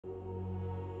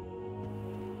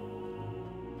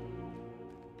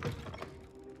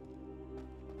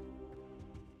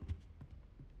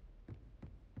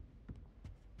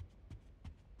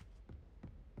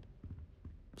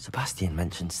Sebastian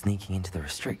mentioned sneaking into the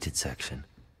restricted section.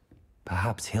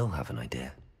 Perhaps he'll have an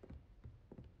idea.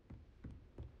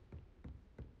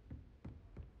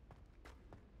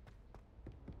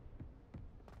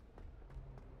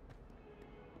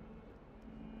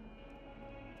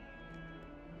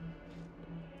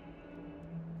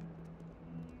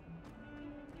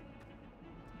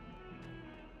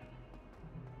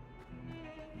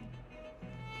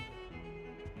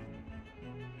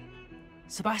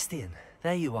 Sebastian,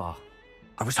 there you are.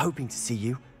 I was hoping to see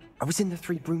you. I was in the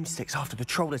Three Broomsticks after the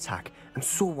troll attack and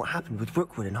saw what happened with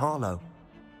Rookwood and Harlow.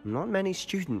 Not many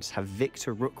students have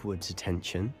Victor Rookwood's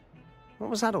attention. What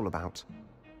was that all about?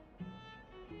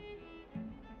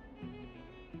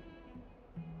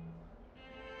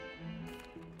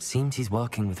 Seems he's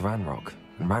working with Ranrock,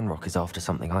 and Ranrock is after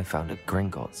something I found at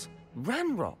Gringotts.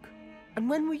 Ranrock? And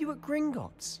when were you at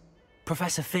Gringotts?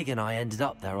 Professor Fig and I ended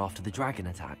up there after the dragon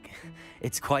attack.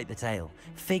 It's quite the tale.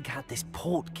 Fig had this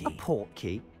port key. A port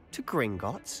key? To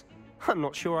Gringotts? I'm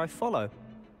not sure I follow.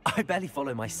 I barely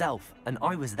follow myself, and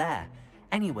I was there.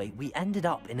 Anyway, we ended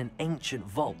up in an ancient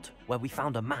vault where we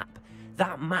found a map.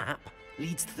 That map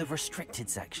leads to the restricted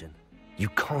section. You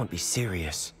can't be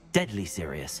serious. Deadly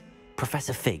serious.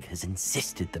 Professor Fig has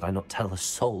insisted that I not tell a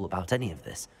soul about any of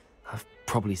this. I've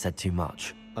probably said too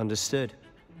much. Understood.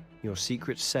 Your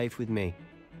secret's safe with me.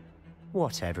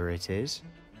 Whatever it is.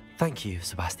 Thank you,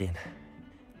 Sebastian.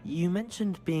 You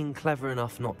mentioned being clever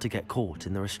enough not to get caught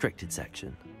in the restricted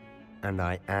section. And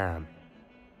I am.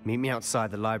 Meet me outside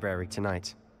the library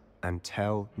tonight, and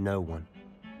tell no one.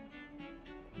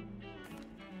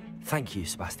 Thank you,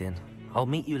 Sebastian. I'll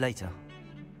meet you later.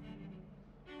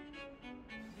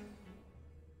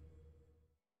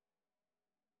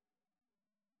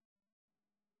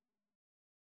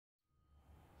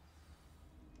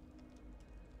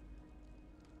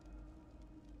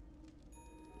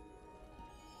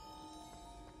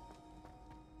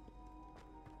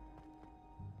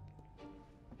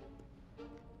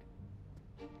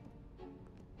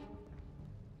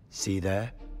 See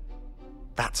there?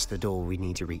 That's the door we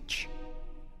need to reach.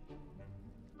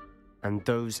 And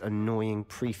those annoying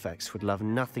prefects would love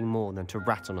nothing more than to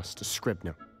rat on us to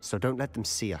Scribner, so don't let them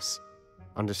see us.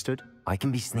 Understood? I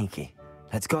can be sneaky.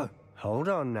 Let's go. Hold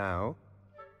on now.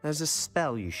 There's a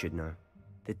spell you should know.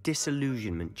 The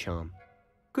Disillusionment charm.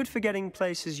 Good for getting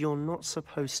places you're not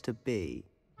supposed to be.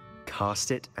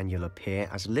 Cast it and you'll appear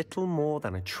as little more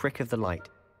than a trick of the light,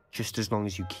 just as long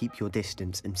as you keep your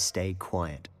distance and stay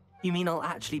quiet. You mean I'll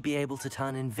actually be able to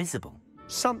turn invisible?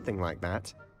 Something like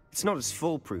that. It's not as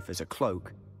foolproof as a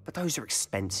cloak, but those are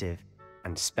expensive.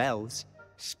 And spells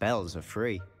are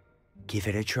free. Give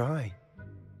it a try.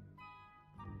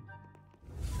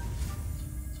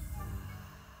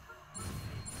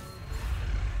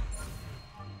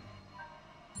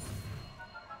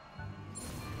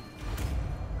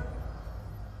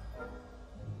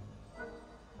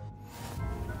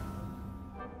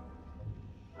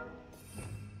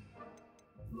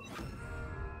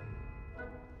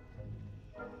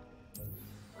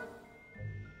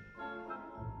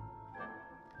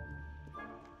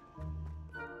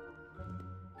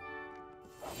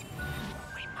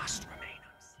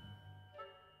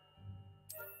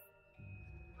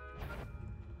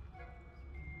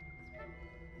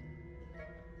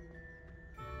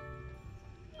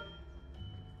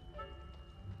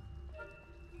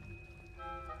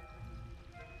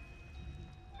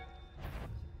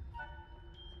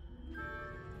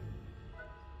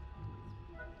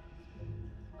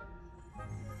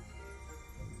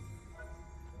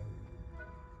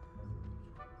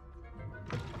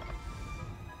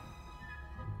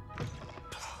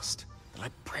 The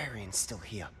librarian's still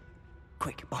here.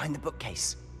 Quick, behind the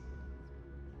bookcase.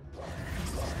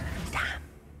 Damn.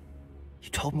 You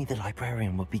told me the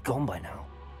librarian would be gone by now.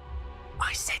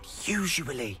 I said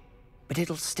usually, but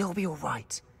it'll still be all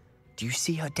right. Do you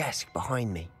see her desk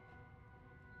behind me?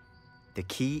 The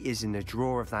key is in the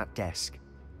drawer of that desk.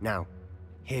 Now,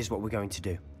 here's what we're going to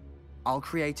do. I'll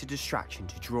create a distraction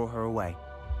to draw her away.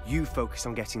 You focus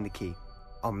on getting the key.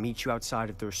 I'll meet you outside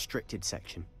of the restricted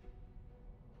section.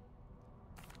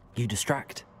 You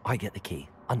distract, I get the key.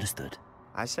 Understood.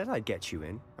 I said I'd get you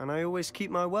in, and I always keep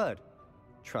my word.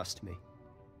 Trust me.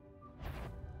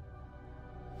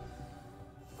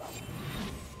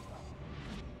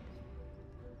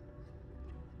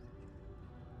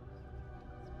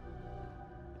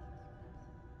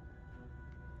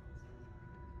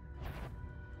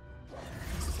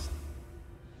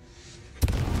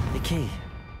 The key.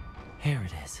 Here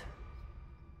it is.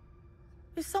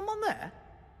 Is someone there?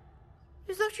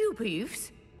 Is that you,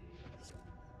 Peeves?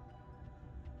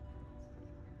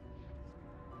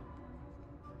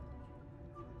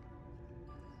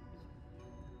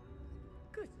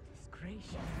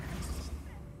 gracious.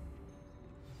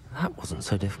 That wasn't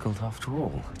so difficult after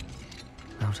all.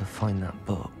 How to find that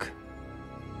book.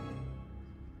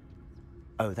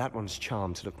 Oh, that one's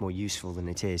charmed to look more useful than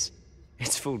it is.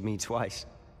 It's fooled me twice.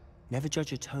 Never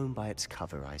judge a tome by its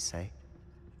cover, I say.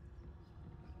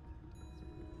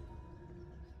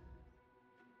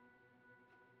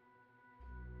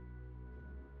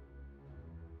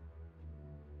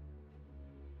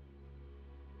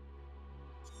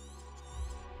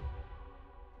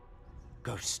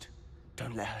 Ghost,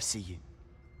 don't let her see you.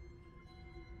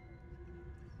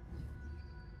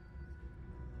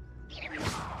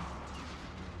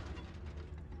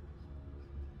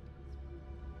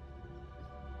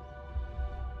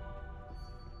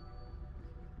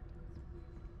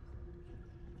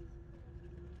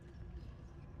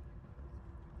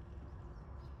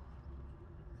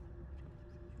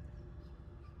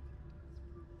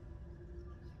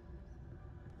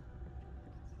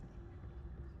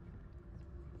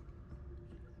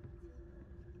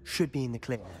 Should be in the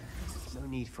clear. No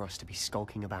need for us to be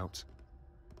skulking about.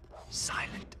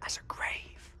 Silent as a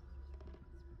grave.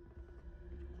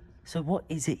 So what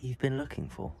is it you've been looking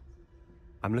for?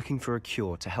 I'm looking for a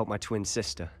cure to help my twin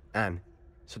sister, Anne,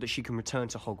 so that she can return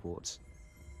to Hogwarts.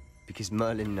 Because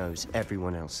Merlin knows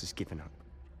everyone else has given up.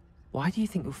 Why do you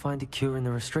think you'll find a cure in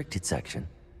the restricted section?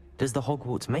 Does the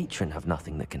Hogwarts matron have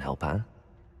nothing that can help Anne?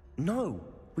 No!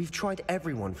 We've tried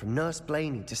everyone from Nurse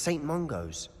Blaney to St.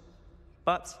 Mungo's.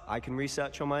 But I can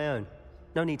research on my own.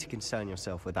 No need to concern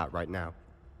yourself with that right now.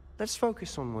 Let's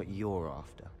focus on what you're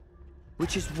after.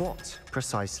 Which is what,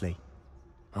 precisely?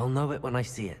 I'll know it when I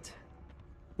see it.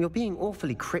 You're being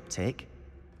awfully cryptic.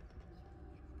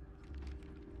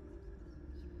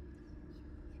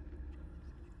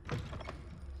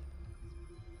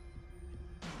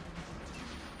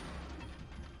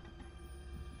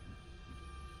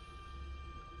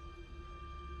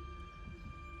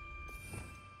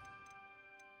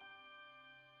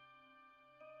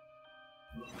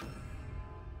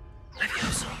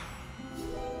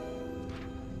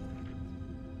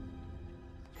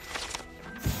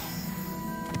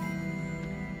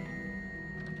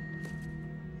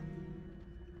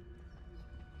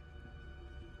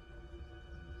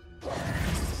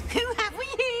 Who have we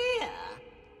here?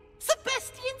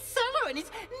 Sebastian and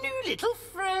his new little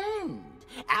friend,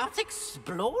 out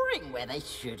exploring where they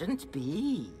shouldn't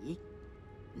be.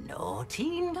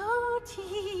 Naughty,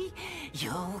 naughty,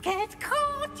 you'll get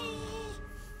caughty.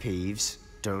 Peeves,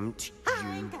 don't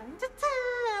I'm going to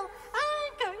tell,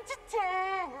 I'm going to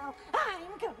tell,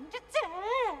 I'm going to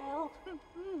tell.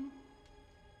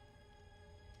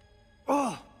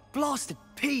 Oh, blasted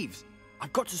Peeves!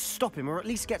 I've got to stop him, or at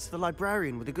least get to the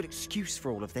librarian with a good excuse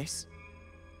for all of this.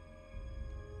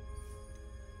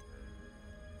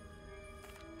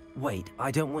 Wait,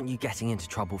 I don't want you getting into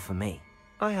trouble for me.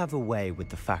 I have a way with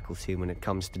the faculty when it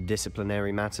comes to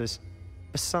disciplinary matters.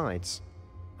 Besides,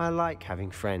 I like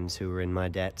having friends who are in my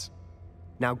debt.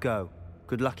 Now go.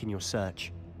 Good luck in your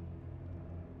search.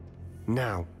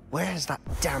 Now, where has that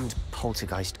damned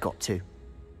poltergeist got to?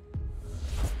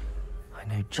 I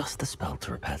know just the spell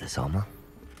to repair this armor.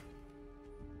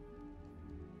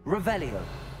 Revelio.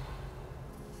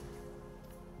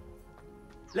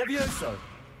 Levioso.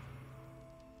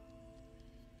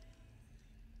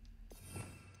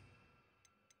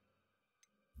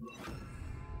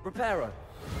 Reparo.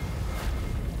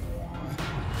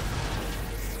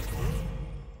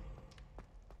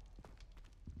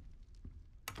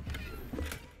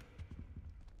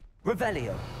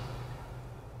 Revelio.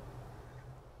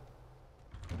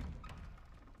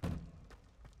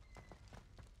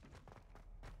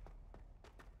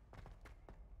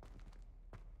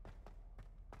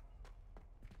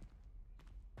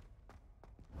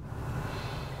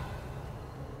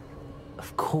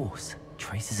 Of course,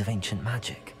 traces of ancient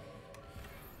magic.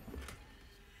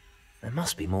 There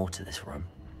must be more to this room.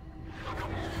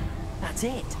 That's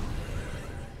it!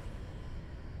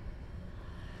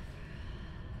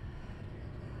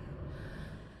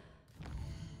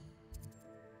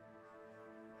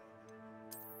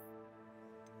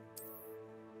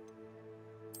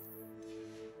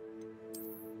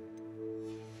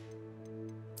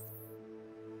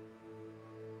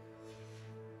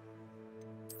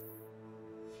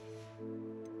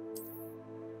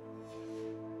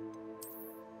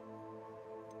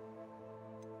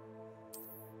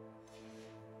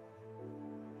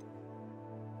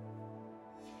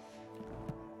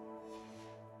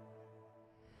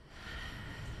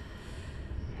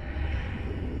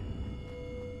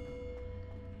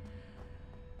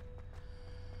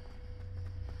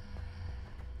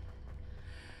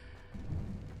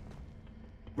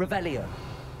 Revelio.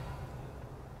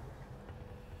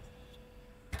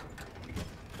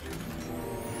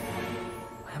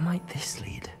 this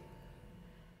lead?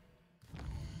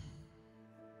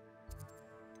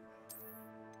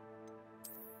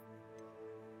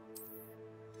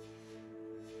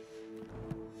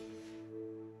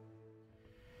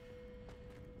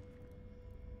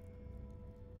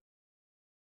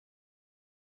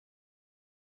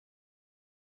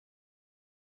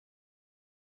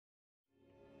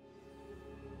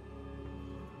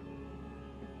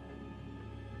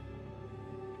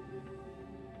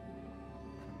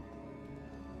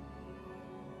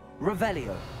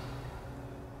 Revelio.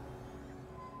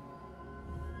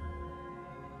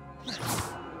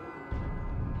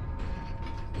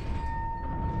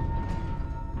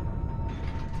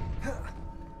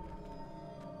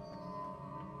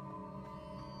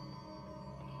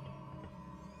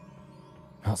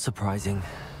 Not surprising.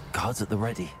 Guards at the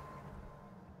ready.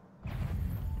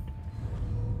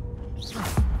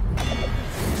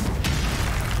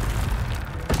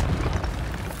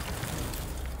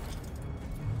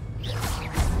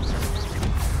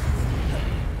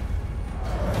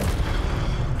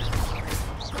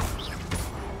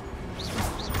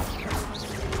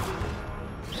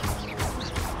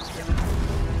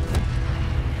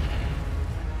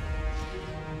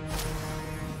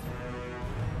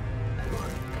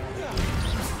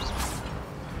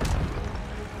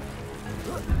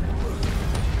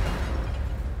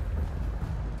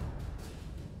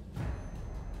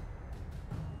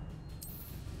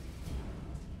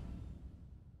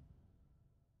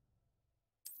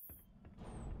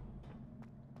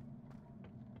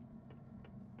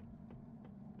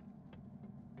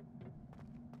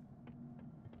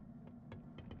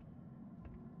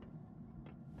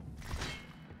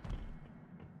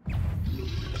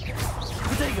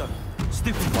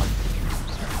 Stupid one.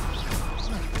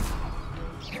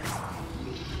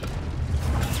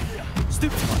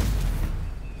 Stupid one.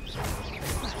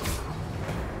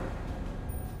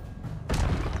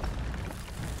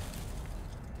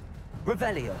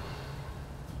 Revelio.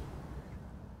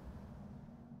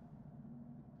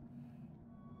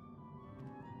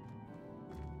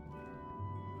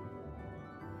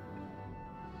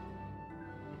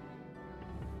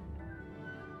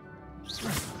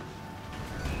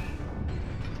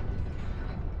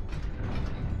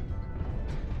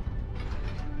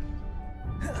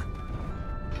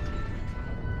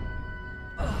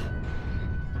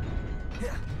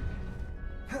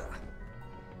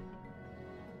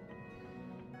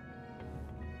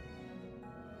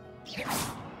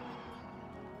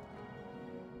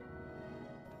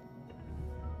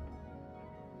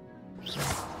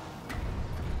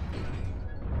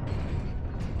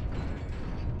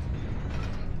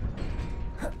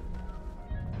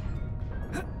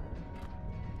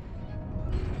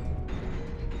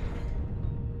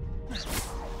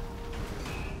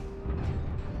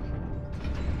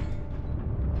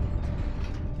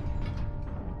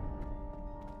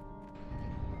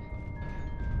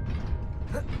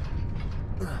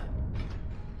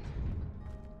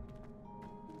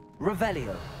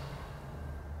 Revelio.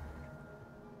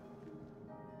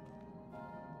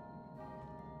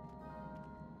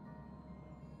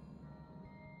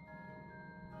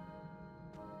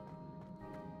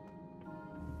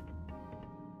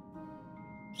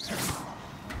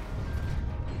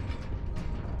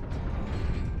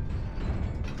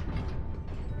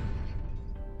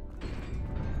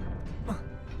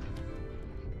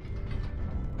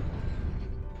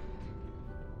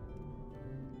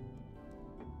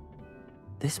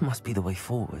 This must be the way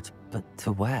forward, but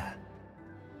to where?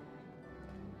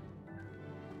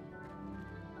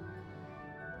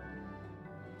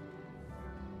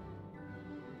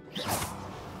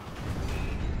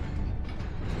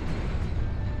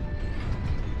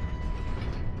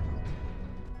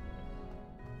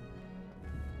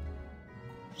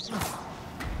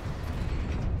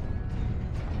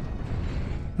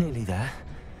 Nearly there.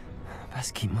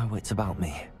 Best keep my wits about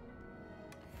me.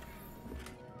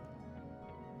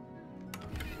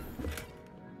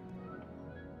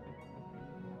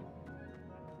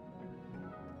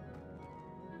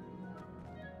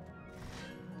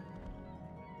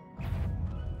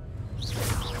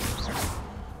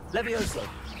 Levioso.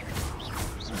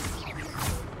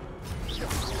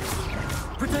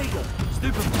 Protego.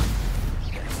 Stupid one.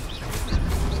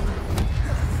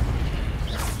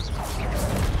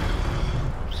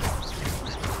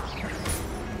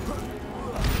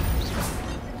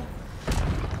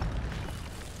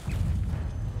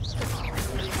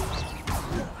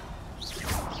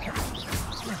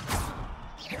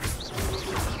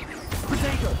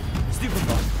 Protego. Stupid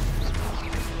one.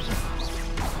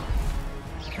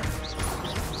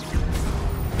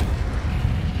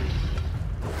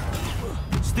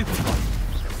 Stupid.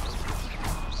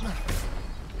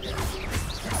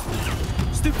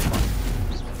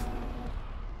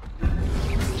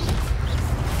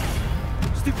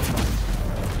 Stupefy!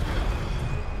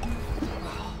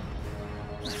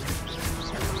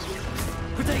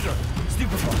 Protego!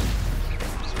 Stupefy!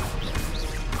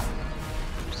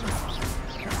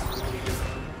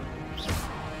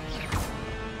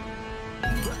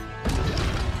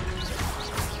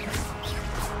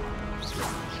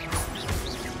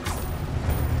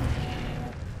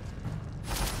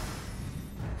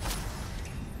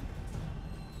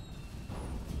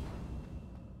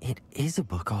 It is a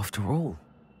book after all.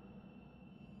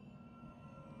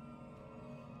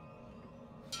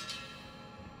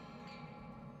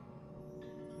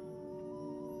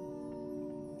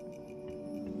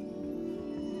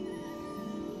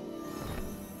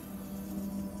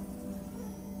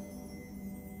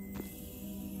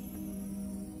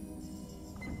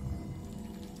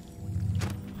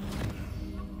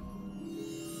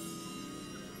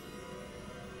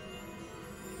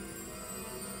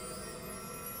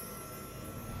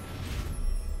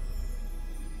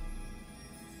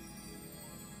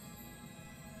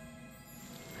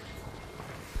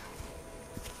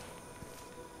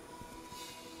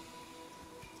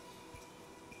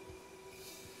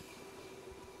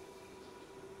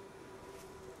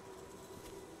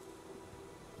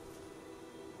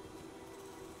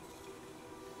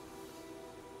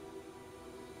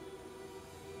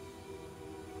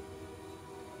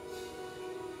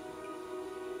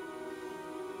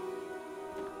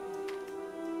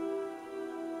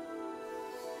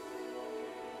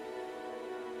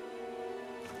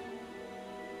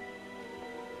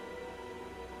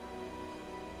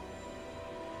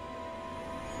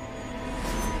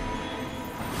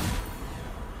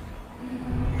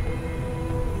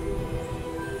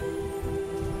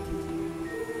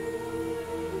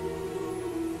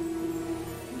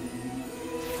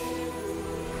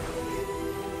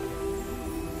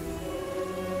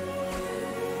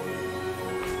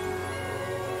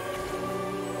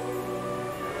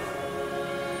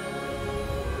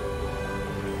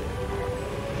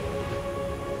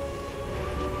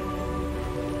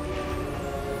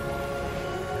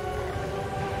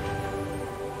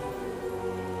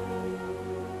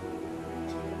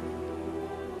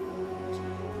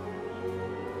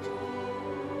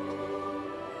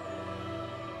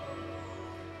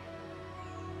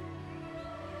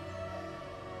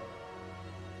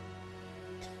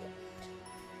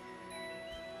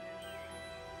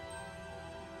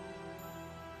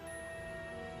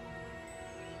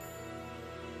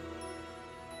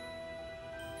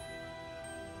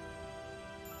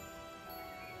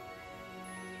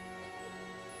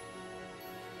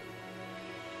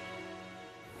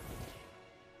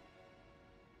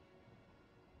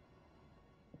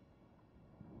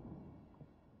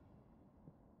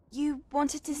 You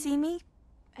wanted to see me?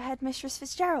 Headmistress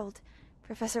Fitzgerald,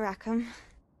 Professor Rackham.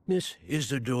 Miss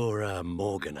Isadora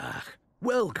Morganach,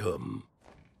 welcome.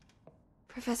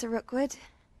 Professor Rookwood,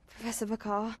 Professor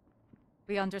Bakar.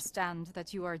 We understand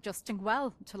that you are adjusting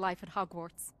well to life at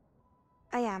Hogwarts.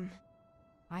 I am.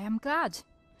 I am glad.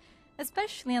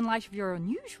 Especially in light of your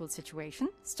unusual situation,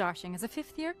 starting as a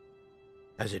 5th year.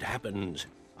 As it happens,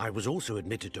 I was also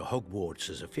admitted to Hogwarts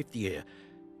as a 5th year.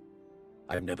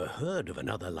 I've never heard of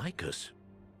another like us.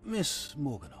 Miss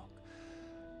Morganach,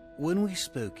 when we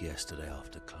spoke yesterday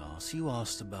after class, you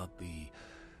asked about the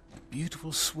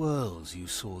beautiful swirls you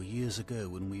saw years ago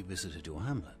when we visited your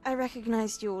hamlet. I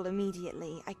recognized you all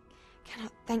immediately. I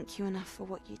cannot thank you enough for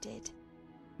what you did.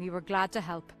 We were glad to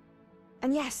help.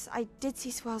 And yes, I did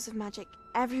see swirls of magic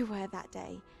everywhere that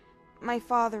day. My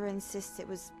father insists it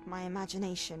was my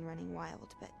imagination running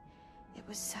wild, but it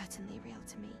was certainly real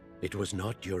to me. It was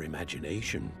not your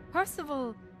imagination.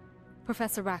 Percival,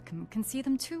 Professor Rackham can see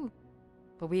them too.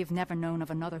 But we've never known of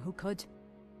another who could.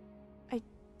 I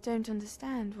don't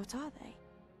understand. What are they?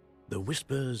 The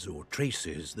whispers or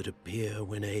traces that appear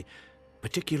when a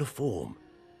particular form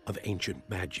of ancient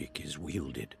magic is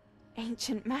wielded.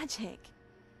 Ancient magic?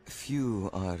 Few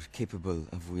are capable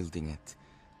of wielding it.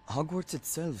 Hogwarts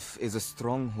itself is a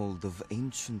stronghold of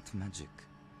ancient magic.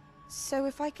 So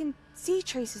if I can see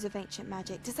traces of ancient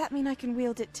magic, does that mean I can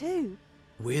wield it too?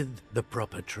 With the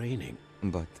proper training.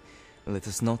 But let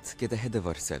us not get ahead of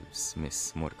ourselves,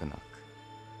 Miss Morganach.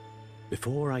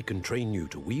 Before I can train you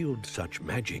to wield such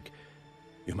magic,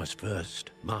 you must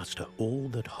first master all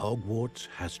that Hogwarts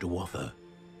has to offer.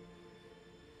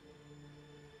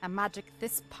 A magic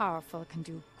this powerful can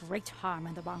do great harm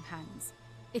in the wrong hands.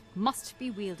 It must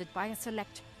be wielded by a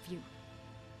select few.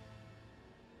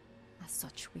 As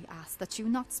such, we ask that you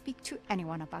not speak to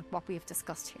anyone about what we have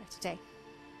discussed here today.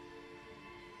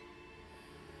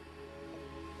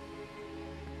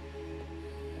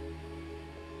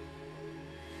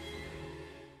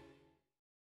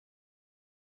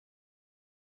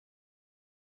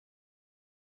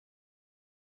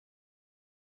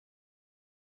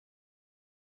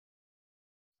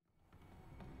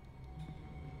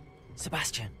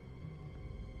 Sebastian.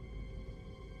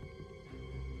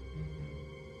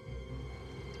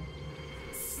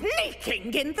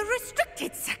 Sneaking in the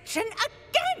restricted section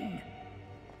again!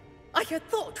 I had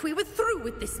thought we were through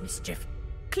with this mischief.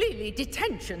 Clearly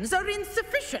detentions are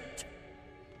insufficient.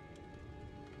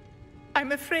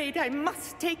 I'm afraid I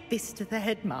must take this to the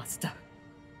headmaster.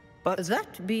 But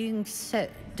that being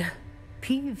said,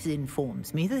 Peeves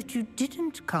informs me that you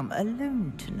didn't come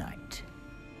alone tonight.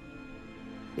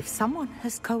 If someone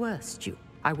has coerced you,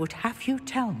 I would have you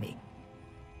tell me.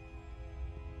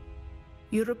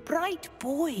 You're a bright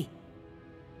boy.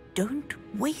 Don't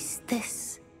waste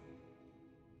this.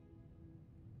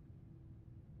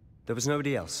 there was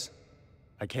nobody else.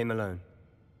 I came alone.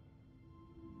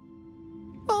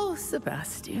 Oh,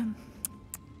 Sebastian.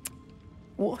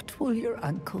 What will your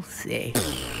uncle say?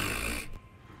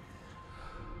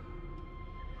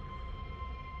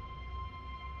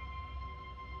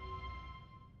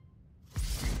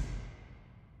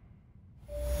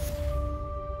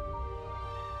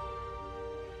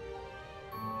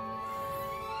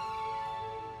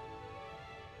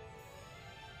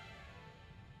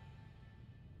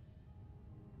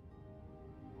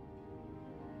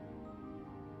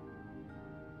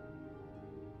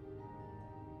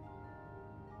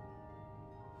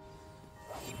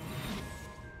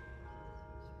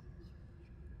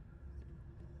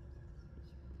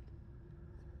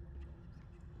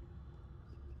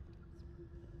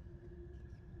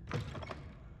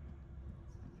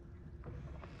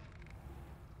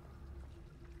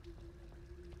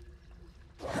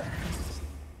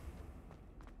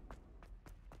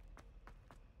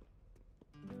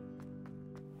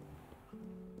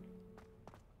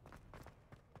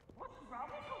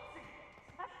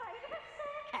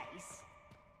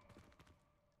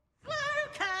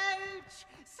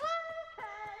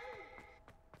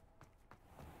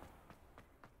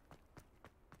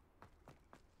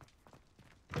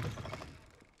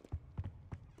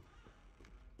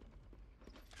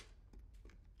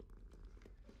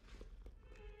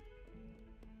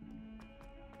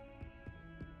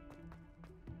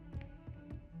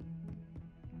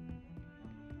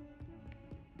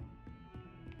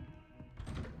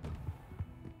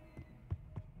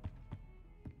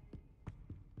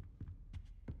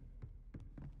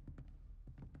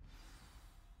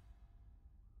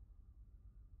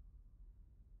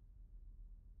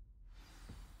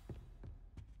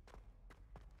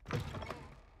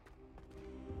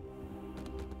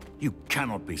 You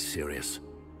cannot be serious.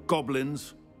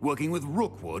 Goblins working with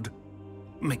Rookwood?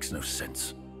 Makes no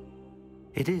sense.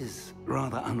 It is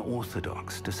rather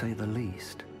unorthodox, to say the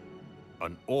least.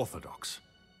 Unorthodox?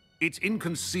 It's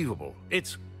inconceivable.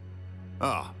 It's...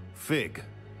 Ah, Fig.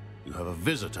 You have a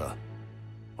visitor.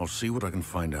 I'll see what I can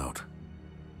find out.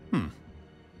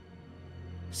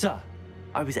 Sir,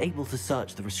 I was able to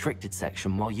search the restricted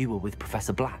section while you were with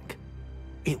Professor Black.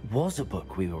 It was a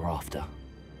book we were after.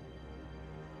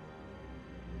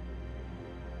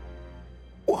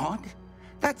 What?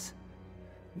 That's...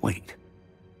 Wait.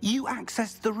 You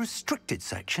accessed the restricted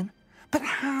section? But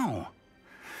how?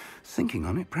 Thinking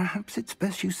on it, perhaps it's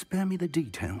best you spare me the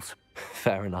details.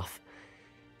 Fair enough.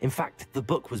 In fact, the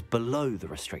book was below the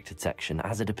restricted section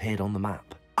as it appeared on the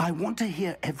map. I want to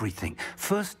hear everything.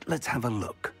 First, let's have a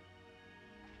look.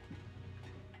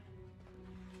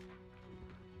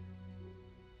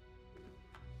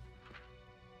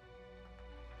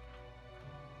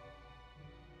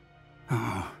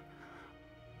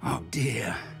 Oh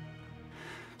dear.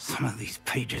 Some of these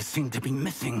pages seem to be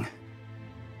missing.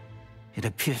 It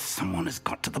appears someone has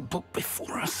got to the book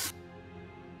before us.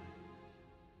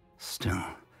 Still,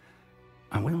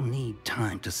 I will need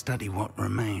time to study what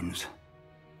remains.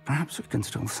 Perhaps we can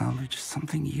still salvage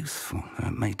something useful, though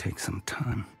it may take some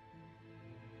time.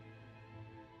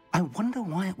 I wonder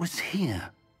why it was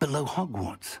here, below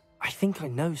Hogwarts. I think I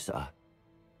know, sir.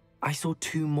 I saw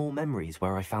 2 more memories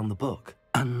where I found the book.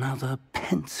 Another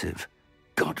pensive.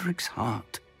 Godric's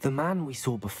heart. The man we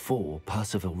saw before,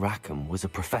 Percival Rackham, was a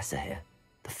professor here.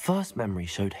 The first memory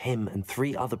showed him and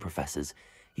 3 other professors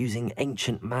using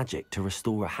ancient magic to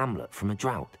restore a hamlet from a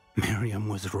drought. Miriam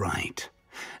was right.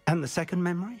 And the second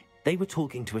memory? They were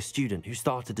talking to a student who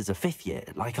started as a 5th year,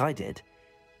 like I did.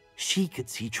 She could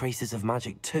see traces of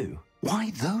magic too.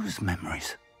 Why those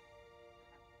memories?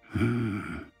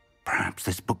 Perhaps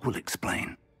this book will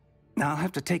explain. I'll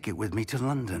have to take it with me to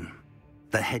London.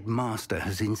 The headmaster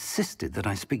has insisted that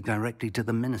I speak directly to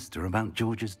the minister about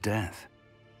George's death.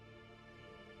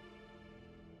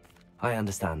 I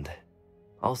understand.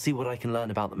 I'll see what I can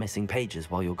learn about the missing pages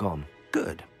while you're gone.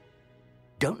 Good.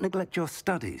 Don't neglect your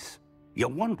studies. Your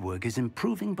wand work is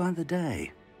improving by the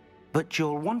day. But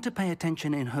you'll want to pay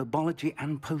attention in herbology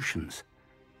and potions.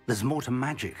 There's more to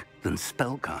magic than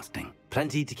spellcasting.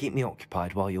 Plenty to keep me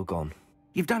occupied while you're gone.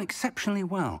 You've done exceptionally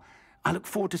well. I look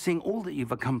forward to seeing all that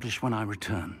you've accomplished when I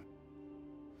return.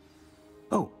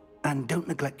 Oh, and don't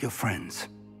neglect your friends.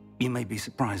 You may be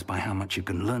surprised by how much you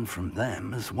can learn from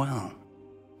them as well.